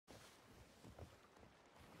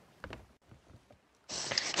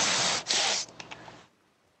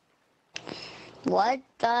What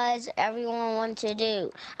does everyone want to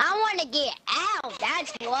do? I want to get out.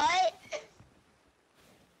 That's what.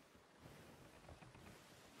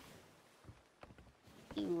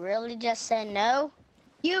 You really just said no?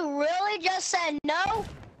 You really just said no?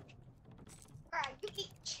 Bruh, you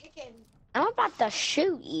eat chicken. I'm about to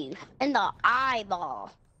shoot you in the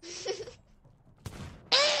eyeball.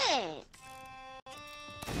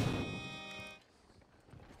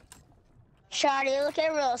 Shawty, look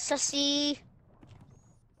at real sussy.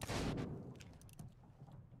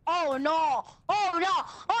 Oh no! Oh no!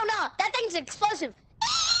 Oh no! That thing's explosive!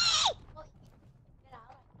 Get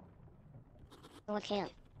out. No, I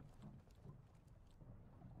can't.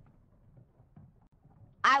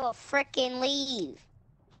 I will frickin' leave.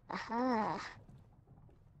 Aha.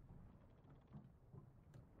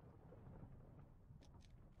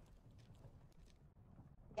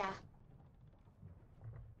 Yeah.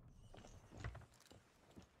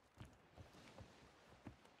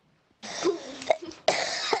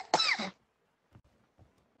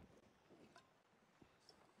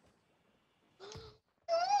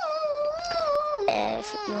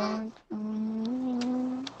 If you want.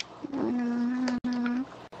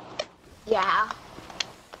 Yeah.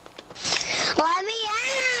 Let me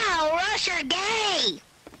out! Rush, you're gay!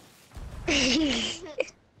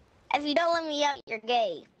 If you don't let me out, you're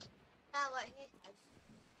gay. Not what he said.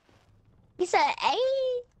 He said, hey,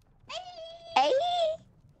 hey.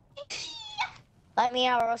 Let me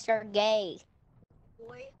out, or else you're gay.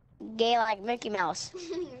 Boy. Gay like Mickey Mouse.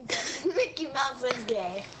 Mickey Mouse is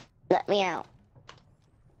gay. Let me out.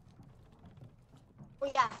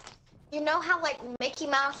 Well, yeah. You know how like Mickey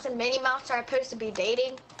Mouse and Minnie Mouse are supposed to be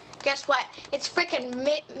dating? Guess what? It's freaking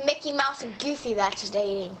Mickey Mouse and Goofy that's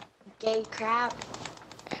dating. Gay crap.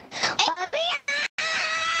 Let me out!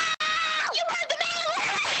 You heard the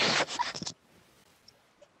man!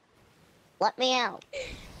 Let me out.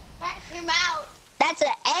 Let him out. That's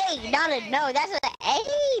an A, not a no. That's an A.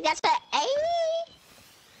 That's an A.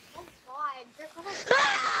 Oh God, you're gonna.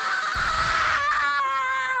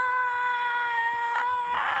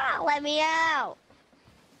 Let me out.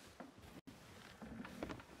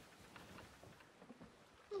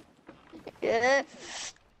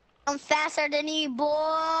 I'm faster than you,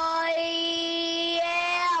 boy.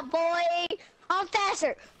 Yeah, boy. I'm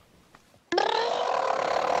faster.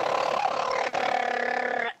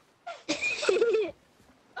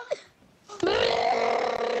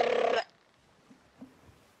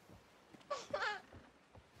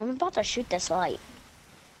 I'm about to shoot this light.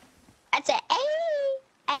 That's a A.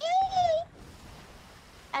 A.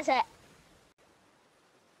 That's a.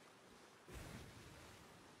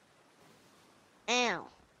 Ow.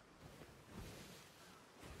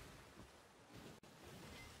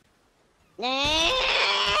 Nah.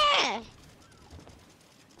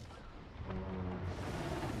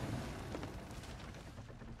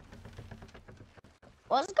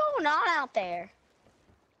 What's going on out there?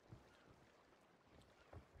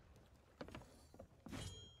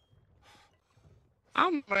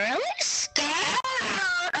 I'm really scared.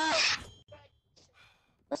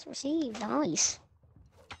 Let's receive. Nice.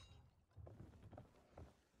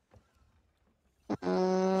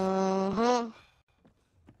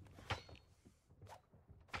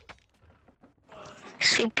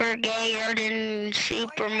 Super gayer than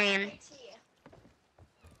Superman.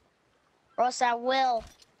 Or else I will.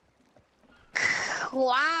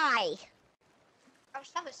 Why? I'll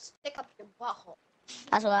shove a stick up your butthole.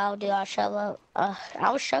 That's what I'll do. I'll shove a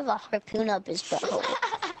harpoon up his butthole.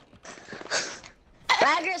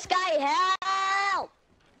 Roger, Sky, help!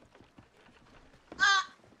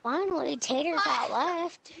 Finally, Tater got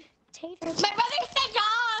left. Tater. My brother said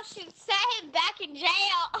y'all should set him back in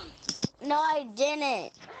jail. No, I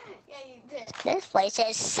didn't. Yeah, you did. This place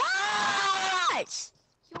is sucks!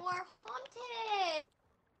 You're haunted.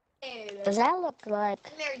 Does that look like...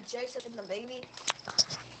 Mary Joseph and the baby.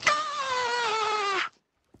 Ah!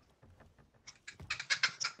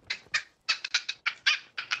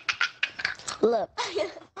 Look.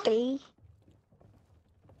 3.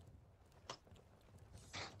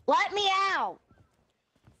 Let me out!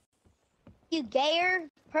 You gayer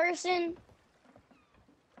person?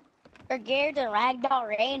 Or gayer than Ragdoll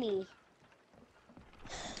Randy?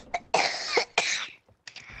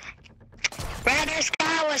 Brother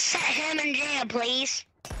Sky will set him in jail, please.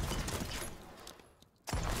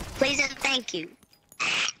 Please and thank you.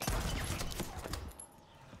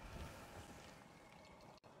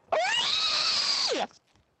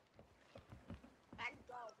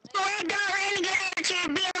 Ragdoll Randy get your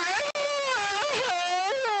bill.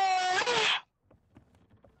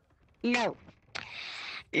 No.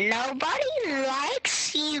 Nobody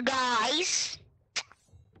likes you guys.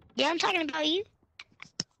 Yeah, I'm talking about you.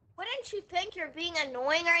 Wouldn't you think you're being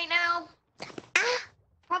annoying right now?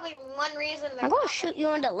 Probably one reason they're I'm gonna not shoot you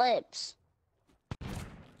in the lips.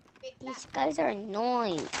 big These fat- guys are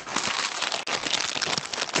annoying.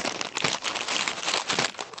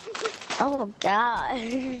 Oh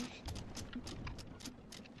God.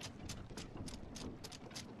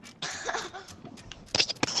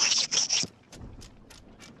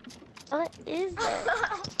 What is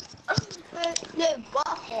that? The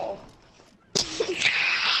butthole.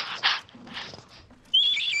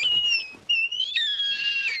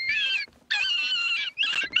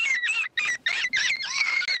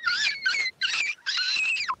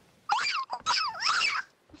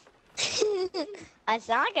 I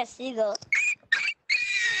sound like a seagull.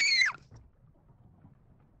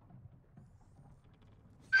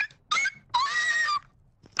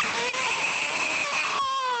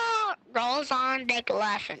 Rolls on deck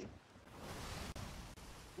laughing.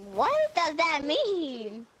 What does that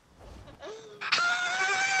mean?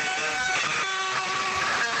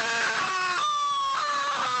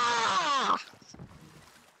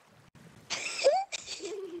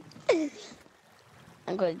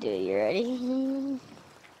 I'm gonna do it. You ready?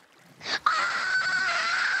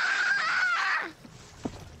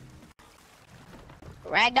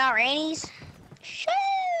 Ragdoll Rainies.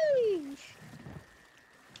 Sheesh.